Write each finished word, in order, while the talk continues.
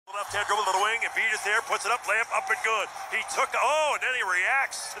left-hand dribble to the wing. Embiid is there, puts it up, layup up and good. He took, and then he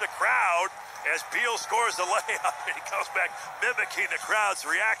reacts to the crowd as Beal scores the layup, and he comes back mimicking the crowd's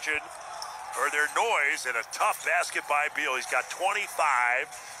reaction or their noise, and a tough basket by Beal. He's got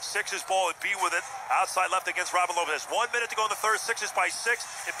 25. Sixers ball, and B with it. Outside left against Robin Lopez. 1 minute to go in the third. Sixers by 6.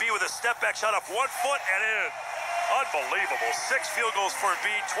 And B with a step-back shot up 1 foot and in. Unbelievable. 6 field goals for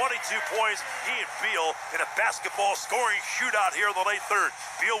Embiid, 22 points. He and Beal in a basketball scoring shootout here in the late third.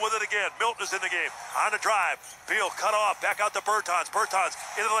 Beal with it again. Milton is in the game. On the drive. Beal cut off. Back out to Bertans. Bertans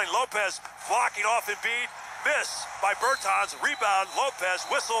into the lane. Lopez blocking off Embiid. Miss by Bertans. Rebound. Lopez.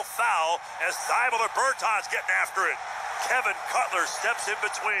 Whistle foul as Thybulle and Bertans getting after it. Kevin Cutler steps in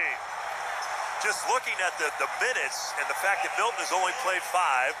between. Just looking at the minutes and the fact that Milton has only played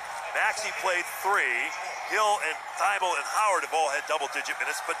 5. Maxey played 3. Hill and Thybulle and Howard have all had double-digit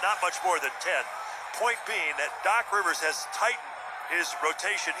minutes, but not much more than 10. Point being that Doc Rivers has tightened his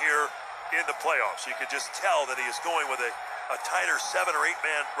rotation here in the playoffs. You can just tell that he is going with a tighter 7 or 8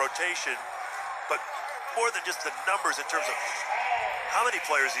 man rotation, but more than just the numbers in terms of how many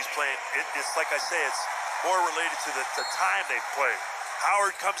players he's playing. It's like I say, it's more related to the time they've played.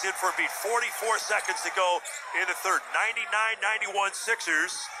 Howard comes in for a beat. 44 seconds to go in the third. 99-91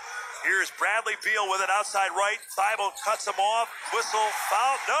 Sixers. Here's Bradley Beal with it outside right. Thybulle cuts him off. Whistle,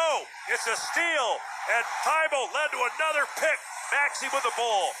 foul. No, it's a steal. And Thybulle led to another pick. Maxey with the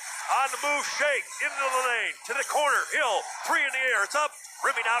ball. On the move, Shake into the lane. To the corner. Hill, 3 in the air. It's up.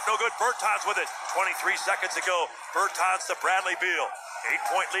 Rimming out, no good. Bertans with it. 23 seconds to go. Bertans to Bradley Beal.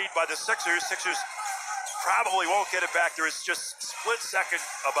 8-point lead by the Sixers. Sixers probably won't get it back. There is just split second,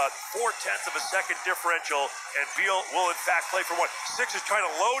 about 0.4 of a second differential, and Beal will in fact play for 1. Sixers trying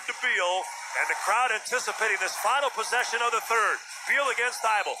to load to Beal, and the crowd anticipating this final possession of the third. Beal against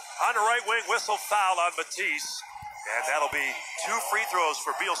Thybulle. On the right wing, whistle foul on Matisse, and that'll be 2 free throws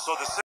for Beal. So the